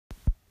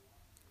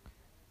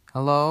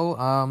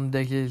Hello,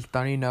 this is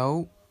Dunny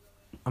No.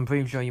 I'm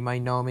pretty sure you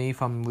might know me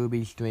from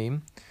Ruby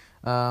Stream.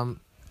 Um,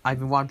 I've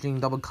been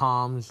watching Double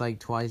Comms like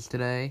twice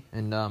today,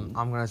 and I'm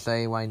gonna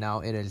say right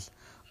now it is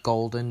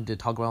golden to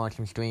talk about like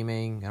some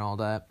streaming and all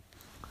that.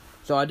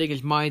 So I think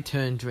it's my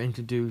turn to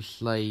introduce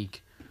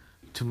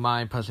to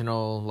my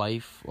personal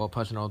life or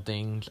personal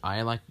things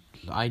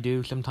I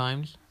do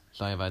sometimes.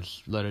 Sorry if I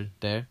slurred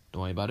there.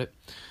 Don't worry about it.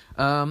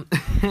 I'm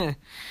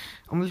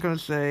just gonna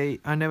say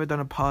I never done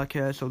a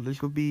podcast, so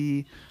this will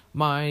be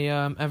my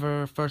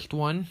ever first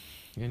one,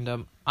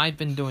 and I've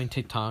been doing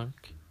TikTok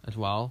as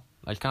well.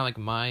 It's kind of like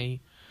my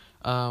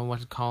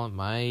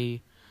my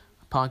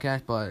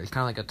podcast, but it's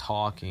kind of like a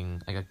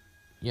talking, like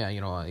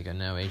a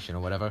narration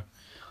or whatever.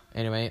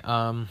 Anyway,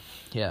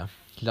 yeah.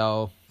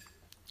 So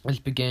let's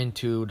begin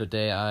to the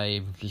day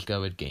I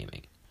discovered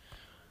gaming.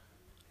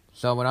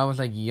 So when I was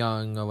like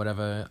young or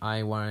whatever,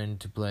 I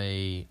wanted to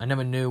play. I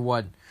never knew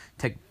what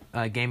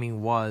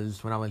gaming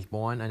was when I was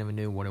born. I never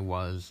knew what it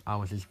was. I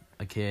was just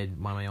a kid,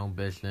 mind my own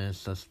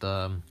business, just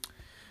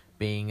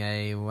being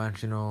a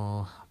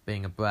rational,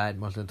 being a brat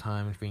most of the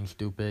time, being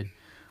stupid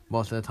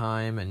most of the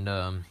time, and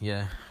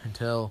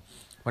until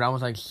when I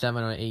was like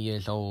 7 or 8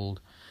 years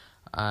old,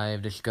 when I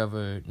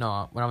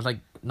was like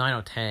 9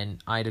 or 10,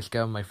 I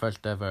discovered my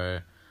first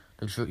ever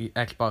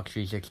Xbox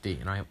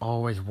 360, and I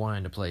always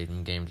wanted to play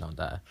some games on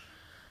that.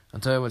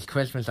 Until it was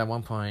Christmas at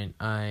one point,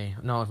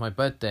 it was my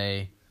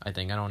birthday, I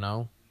think, I don't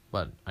know,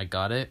 but I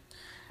got it.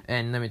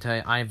 And let me tell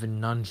you, I've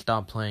been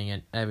non-stop playing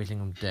it every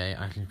single day.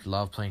 I just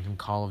love playing some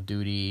Call of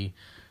Duty,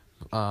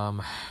 some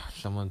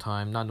of the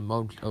time, not the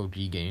most OG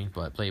games,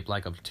 but I played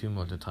Black Ops 2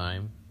 most of the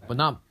time. But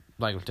not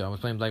Black Ops 2, I was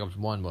playing Black Ops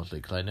 1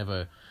 mostly, because I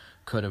never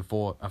could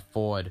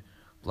afford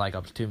Black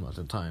Ops 2 most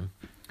of the time.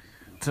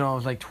 So I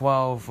was like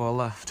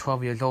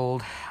 12 years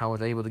old, I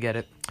was able to get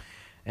it.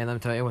 And let me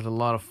tell you, it was a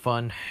lot of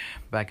fun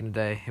back in the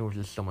day. It was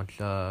just so much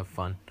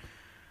fun.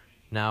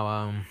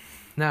 Now,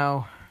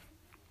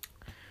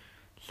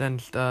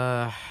 since when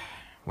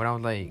I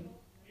was like,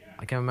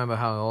 I can't remember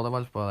how old I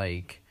was, but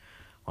like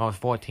when I was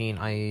 14,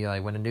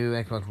 when the new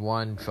Xbox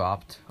One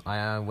dropped,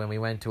 when we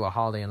went to a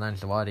holiday in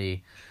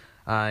Lanzarote,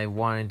 I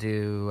wanted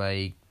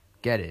to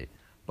get it,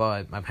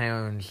 but my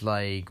parents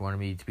wanted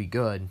me to be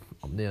good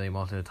nearly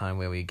most of the time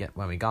when we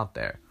got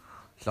there.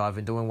 So I've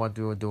been doing what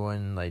they were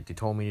doing, like they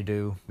told me to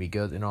do, be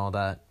good and all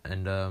that,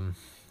 and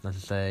let's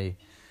just say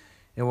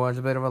it was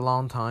a bit of a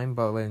long time,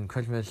 but when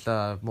Christmas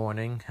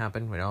morning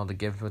happened, when all the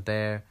gifts were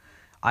there,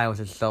 I was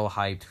just so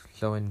hyped,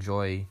 so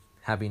enjoy.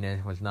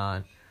 Happiness was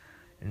not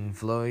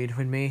influed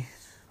with me,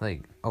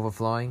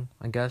 overflowing,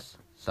 I guess.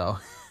 So,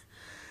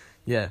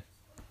 yeah.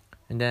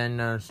 And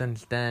then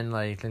since then,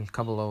 since a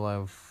couple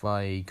of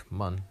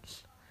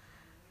months,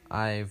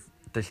 I've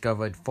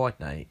discovered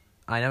Fortnite.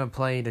 I never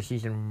played the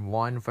Season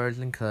 1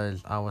 version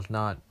because I was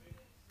not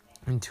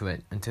into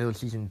it until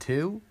Season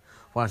 2.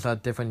 When I saw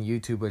different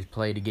YouTubers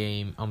play the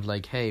game, I was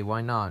like, hey,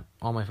 why not?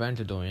 All my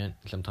friends are doing it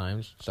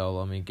sometimes, so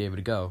let me give it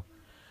a go.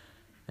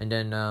 And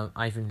then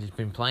I've just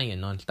been playing it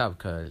non-stop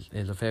because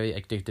it's a very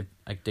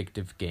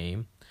addictive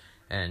game.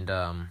 And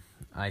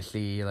I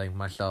see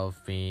myself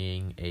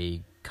being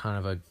a kind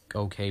of a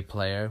okay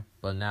player,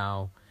 but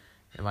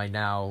right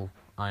now,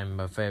 I'm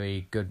a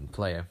very good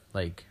player,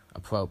 like a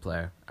pro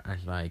player,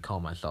 as I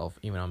call myself,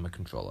 even on my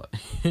controller.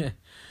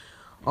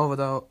 Over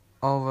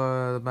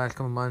the past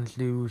couple months,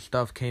 new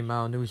stuff came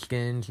out, new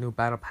skins, new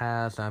battle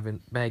pass. I've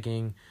been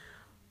begging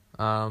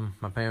my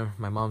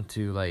mom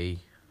to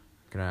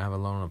can I have a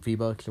loan of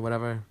V-Bucks or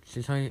whatever.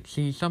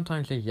 She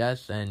sometimes says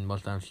yes, and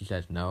most times she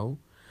says no.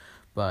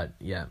 But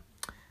yeah,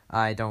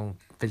 I don't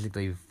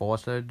physically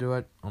force her to do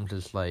it. I'm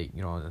just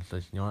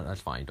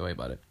that's fine, don't worry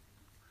about it.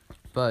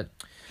 But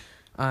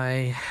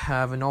I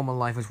have a normal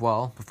life as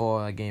well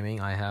before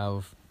gaming. I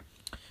have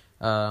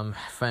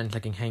friends I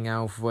can hang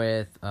out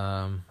with.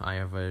 I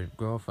have a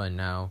girlfriend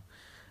now.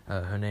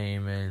 Her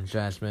name is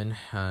Jasmine.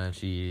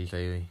 She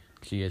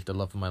is the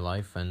love of my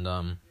life,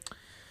 and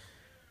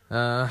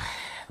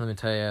let me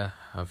tell you,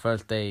 our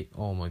first date,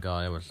 oh my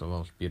god, it was the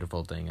most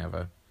beautiful thing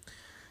ever.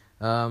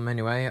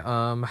 Anyway,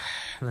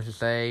 let's just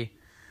say,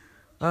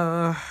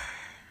 yeah.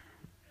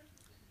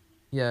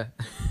 I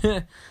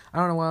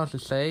don't know what else to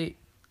say.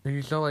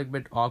 It's so a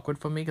bit awkward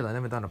for me because I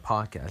never done a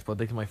podcast, but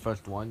this is my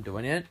first one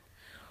doing it.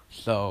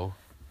 So,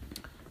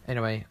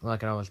 anyway,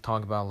 like I was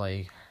talking about,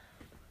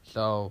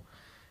 so,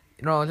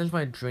 this is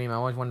my dream. I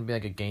always wanted to be a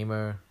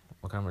gamer.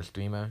 What kind of a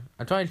streamer?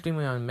 I tried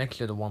streaming on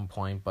Mixer at one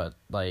point, but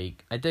I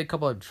did a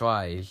couple of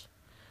tries,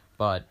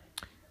 but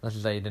let's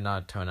just say it did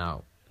not turn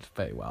out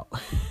very well.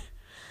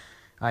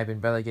 I've been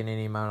barely getting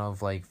any amount of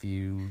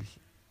views.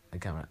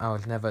 I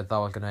was never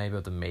thought I was gonna be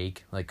able to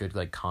make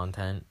good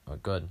content or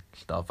good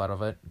stuff out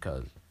of it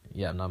because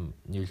I'm not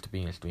used to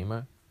being a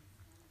streamer.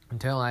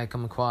 Until I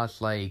come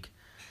across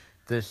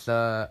this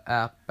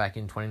app back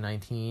in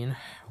 2019,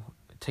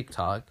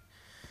 TikTok.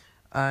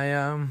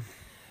 I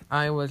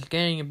was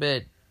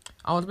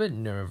I was a bit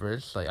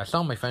nervous. I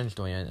saw my friends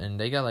doing it, and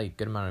they got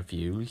good amount of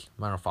views,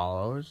 amount of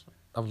followers.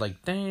 I was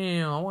like,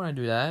 damn, I want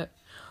to do that.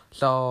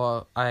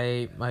 So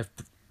my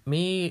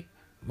two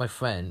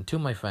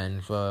of my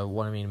friends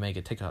wanted me to make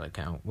a TikTok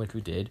account, which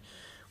we did.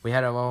 We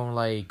had our own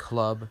like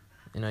club,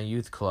 in a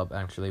youth club.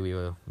 Actually, we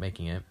were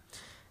making it,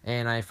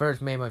 and I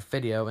first made my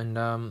video,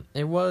 and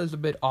it was a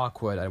bit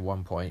awkward at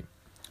one point.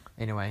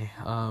 Anyway,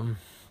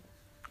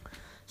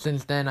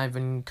 since then I've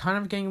been kind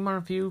of getting more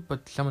views,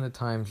 but some of the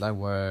times I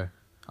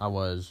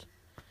was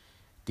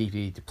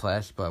deeply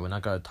depressed. But we're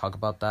not gonna talk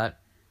about that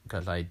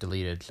because I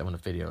deleted some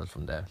of the videos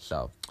from there,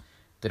 so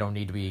they don't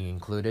need to be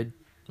included.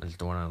 I just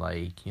don't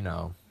wanna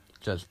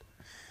just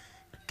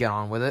get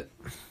on with it.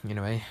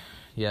 Anyway,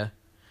 yeah.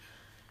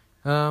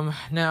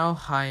 Now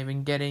I've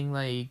been getting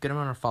like good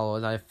amount of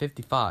followers. I have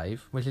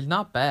 55, which is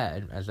not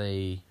bad as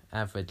a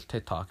average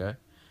TikToker.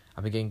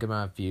 I've been getting good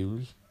amount of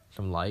views,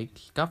 some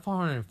likes. Got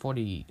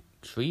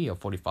 443 or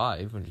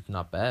 45, which is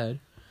not bad.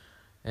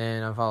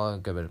 And I follow a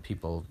good bit of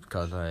people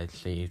because I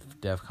see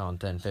their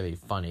content very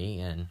funny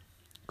and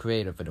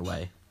creative in a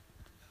way.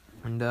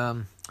 And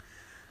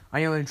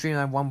I only dreamed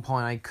at one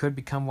point I could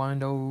become one of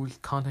those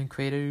content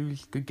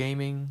creators, good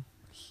gaming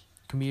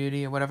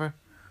community or whatever.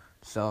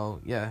 So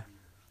yeah.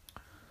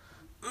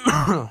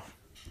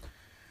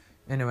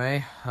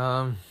 Anyway,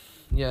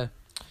 yeah.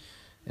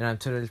 And up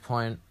to this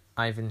point,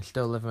 I've been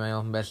still living my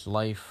own best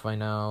life right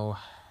now.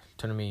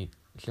 Sooner or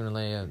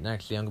later,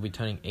 actually, I'm gonna be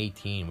turning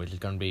 18, which is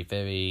gonna be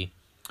very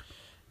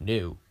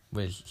new.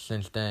 Which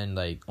since then,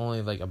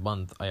 only a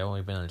month, I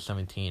only been on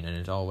 17, and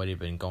it's already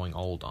been going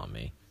old on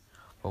me.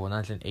 But when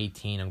I turn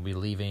 18, I'm gonna be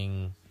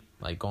leaving,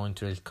 going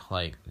to this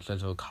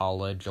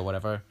college or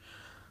whatever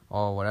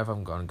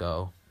I'm gonna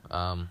go.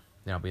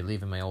 I'll be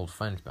leaving my old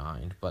friends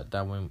behind, but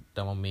that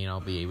won't mean I'll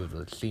be able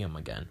to see them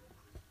again.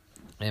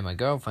 And my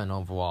girlfriend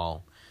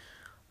overall,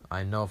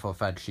 I know for a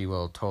fact she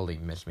will totally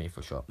miss me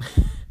for sure.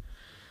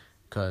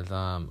 Cause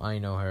I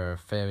know her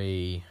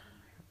very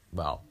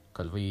well.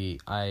 Cause when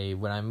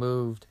I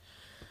moved,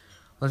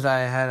 I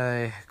had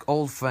a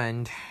old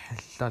friend,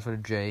 starts with a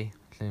J,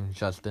 his name's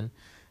Justin,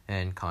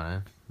 and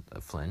Connor,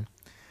 Flynn.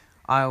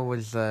 I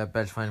was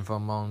best friend for a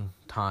long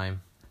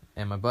time,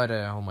 and my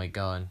brother, oh my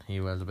god, he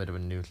was a bit of a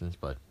nuisance,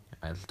 but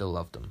I still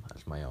loved him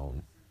as my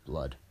own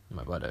blood,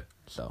 my brother,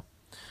 so.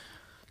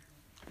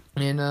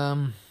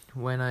 And,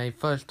 when I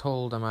first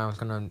told them I was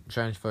gonna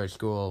transfer to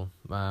school,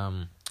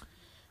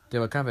 they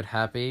were kind of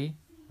happy,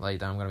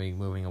 that I'm gonna be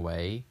moving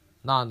away.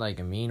 Not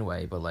a mean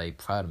way, but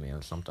proud of me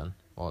or something,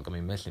 or gonna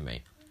be missing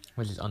me,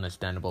 which is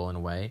understandable in a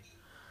way.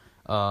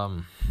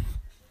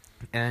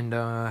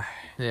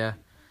 Yeah.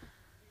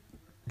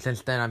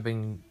 Since then, I've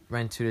been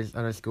went to this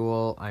other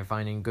school. I'm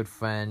finding good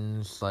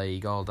friends,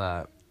 all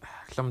that.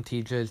 Some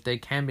teachers, they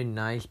can be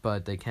nice,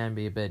 but they can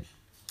be a bit,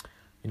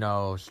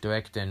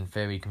 strict and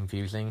very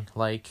confusing,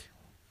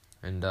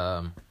 And,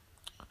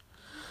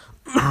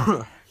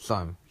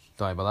 sorry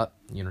about that.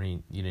 You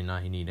did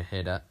not need to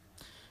hear that.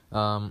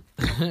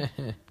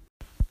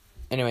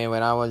 Anyway,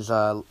 when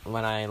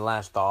I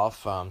last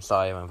off,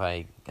 sorry if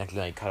I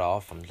accidentally cut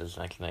off. I'm just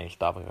accidentally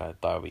stopping. I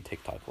thought it would be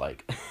TikTok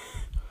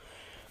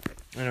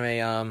Anyway,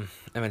 and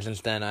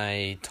since then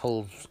I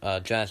told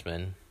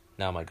Jasmine,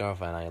 now my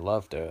girlfriend, I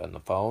loved her on the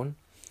phone.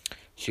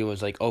 She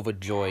was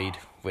overjoyed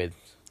with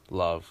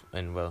love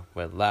and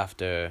with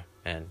laughter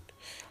and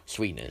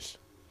sweetness,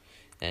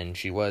 and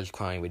she was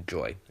crying with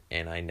joy.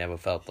 And I never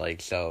felt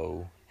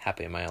so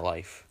happy in my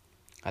life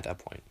at that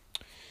point.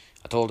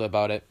 I told her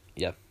about it.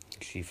 Yep,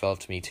 she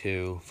felt me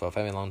too for a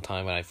very long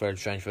time. When I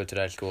first transferred to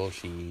that school,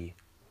 she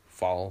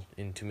fall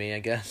into me, I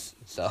guess.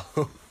 So,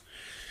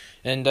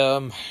 and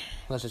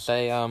let's just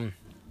say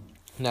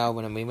now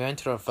when we went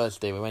to our first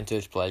day, we went to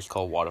this place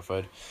called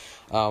Waterford.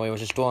 We were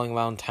just strolling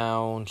around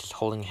town, just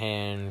holding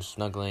hands,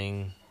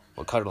 snuggling,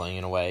 or cuddling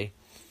in a way,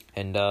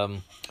 and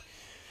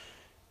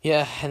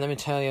yeah, and let me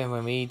tell you,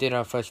 when we did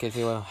our first kiss,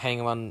 we were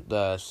hanging on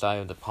the side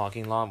of the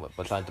parking lot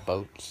beside the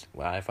boats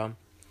where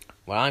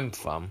I'm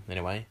from,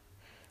 anyway.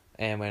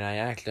 And when I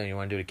asked her, you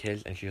want to do the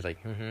kiss? And she was like,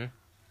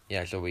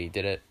 yeah, so we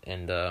did it,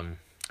 and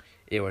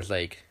it was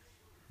like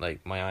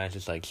my eyes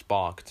just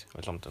sparked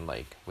or something,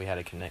 we had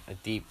a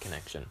deep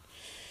connection.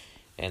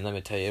 And let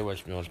me tell you, it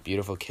was the most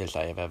beautiful kiss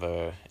I have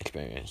ever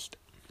experienced.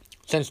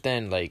 Since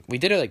then, we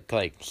did it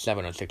like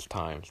 7 or 6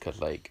 times,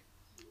 because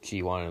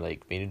she wanted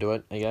me to do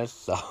it, I guess,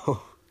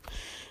 so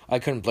I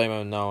couldn't blame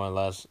her no or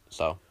less,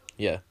 so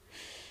yeah.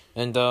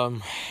 And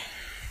but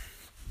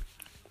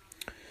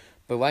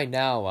right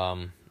now,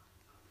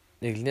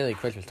 it's nearly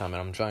Christmas time,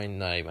 and I'm trying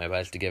my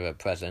best to give her a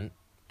present,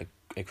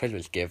 a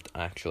Christmas gift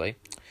actually,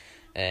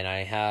 and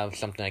I have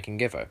something I can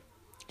give her,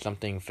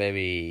 something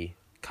very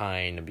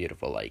kind and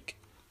beautiful,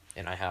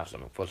 and I have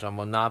something for some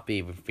will not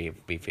be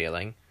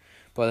feeling,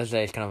 but let's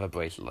say it's kind of a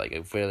bracelet,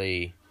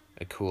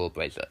 a cool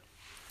bracelet,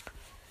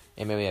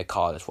 and maybe a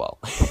card as well.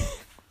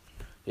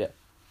 Yeah.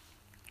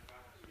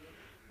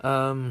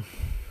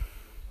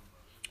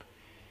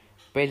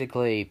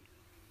 Basically,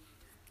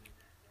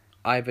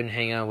 I've been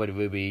hanging out with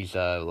Ruby's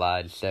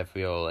lad,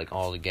 Sephiel,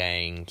 all the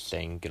gang,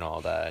 Sync, and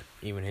all that.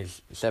 Even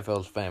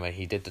Sephiel's family,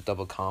 he did the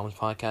Double Comms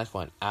podcast for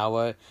 1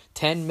 hour,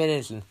 10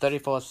 minutes, and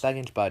 34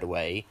 seconds, by the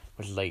way,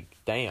 which is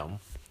damn.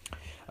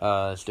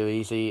 Still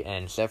Easy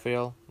and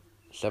Sephiroth.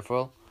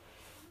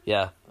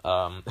 Yeah.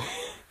 I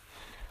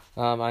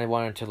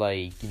wanted to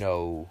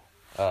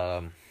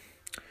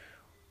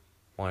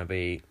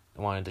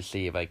wanted to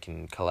see if I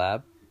can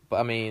collab. But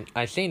I mean,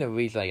 I seen the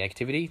recent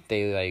activity.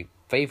 They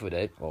favored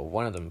it, or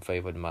one of them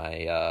favored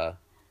my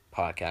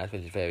podcast,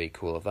 which is very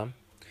cool of them.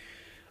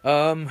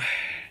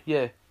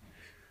 Yeah.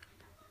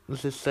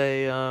 Let's just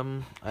say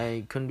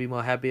I couldn't be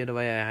more happier the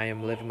way I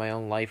am living my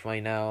own life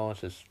right now.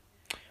 It's just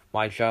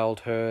my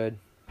childhood,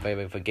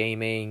 favorite for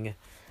gaming,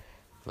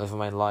 living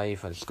my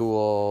life at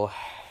school,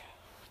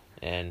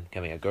 and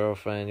having a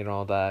girlfriend and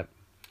all that,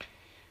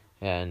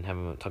 and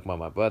talking about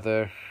my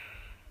brother.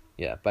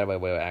 Yeah, by the way,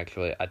 we're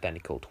actually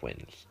identical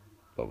twins,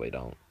 but we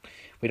don't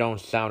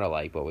sound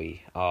alike, but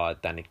we are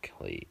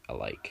identically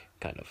alike,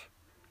 kind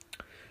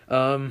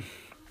of.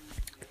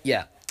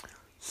 Yeah.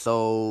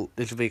 So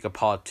this will be a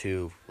part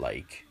 2,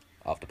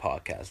 of the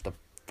podcast. The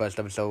first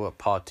episode of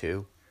part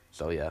 2.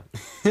 So yeah.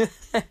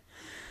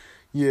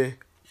 Yeah.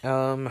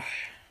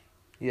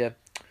 Yeah.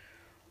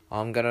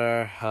 I'm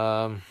gonna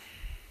I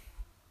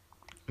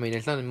mean,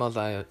 there's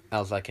nothing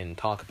else I can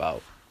talk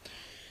about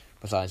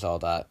besides all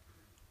that.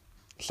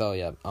 So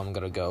yeah, I'm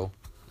gonna go.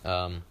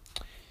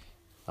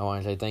 I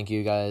want to say thank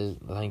you guys.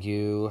 Thank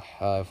you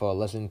for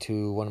listening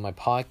to one of my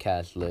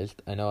podcast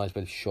lists. I know it's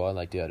been short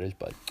like the others,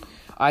 but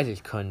I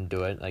just couldn't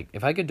do it.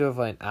 If I could do it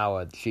for an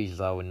hour, Jesus,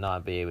 I would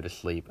not be able to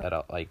sleep at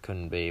all. I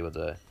couldn't be able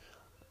to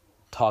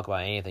talk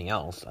about anything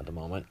else at the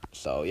moment.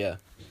 So yeah.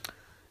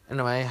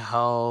 Anyway,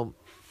 I'll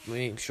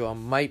make sure I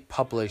might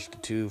publish the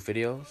 2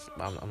 videos.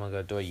 I'm not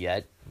gonna do it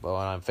yet, but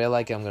when I feel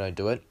like it, I'm gonna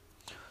do it.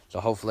 So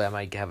hopefully I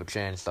might have a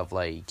chance of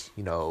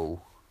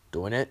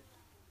doing it.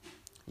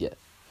 Yeah.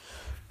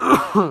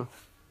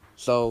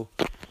 So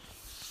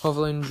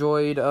hopefully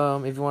enjoyed.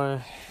 If you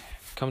wanna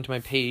come to my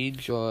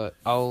page, or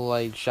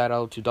I'll shout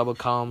out to Double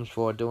Comms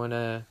for doing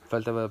a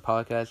first ever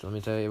podcast. Let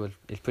me tell you,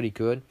 it's pretty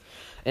good.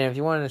 And if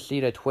you want to see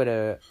the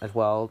Twitter as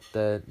well,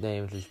 the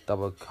name is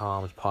Double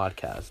Comms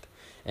Podcast,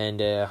 and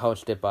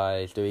hosted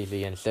by Still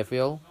Easy and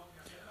Sephiroth.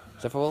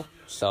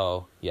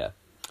 So yeah,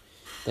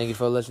 thank you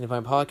for listening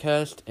to my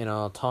podcast, and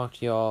I'll talk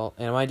to y'all.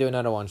 And I might do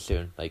another one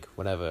soon,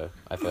 whenever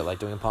I feel like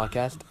doing a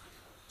podcast.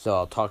 So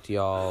I'll talk to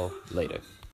y'all later.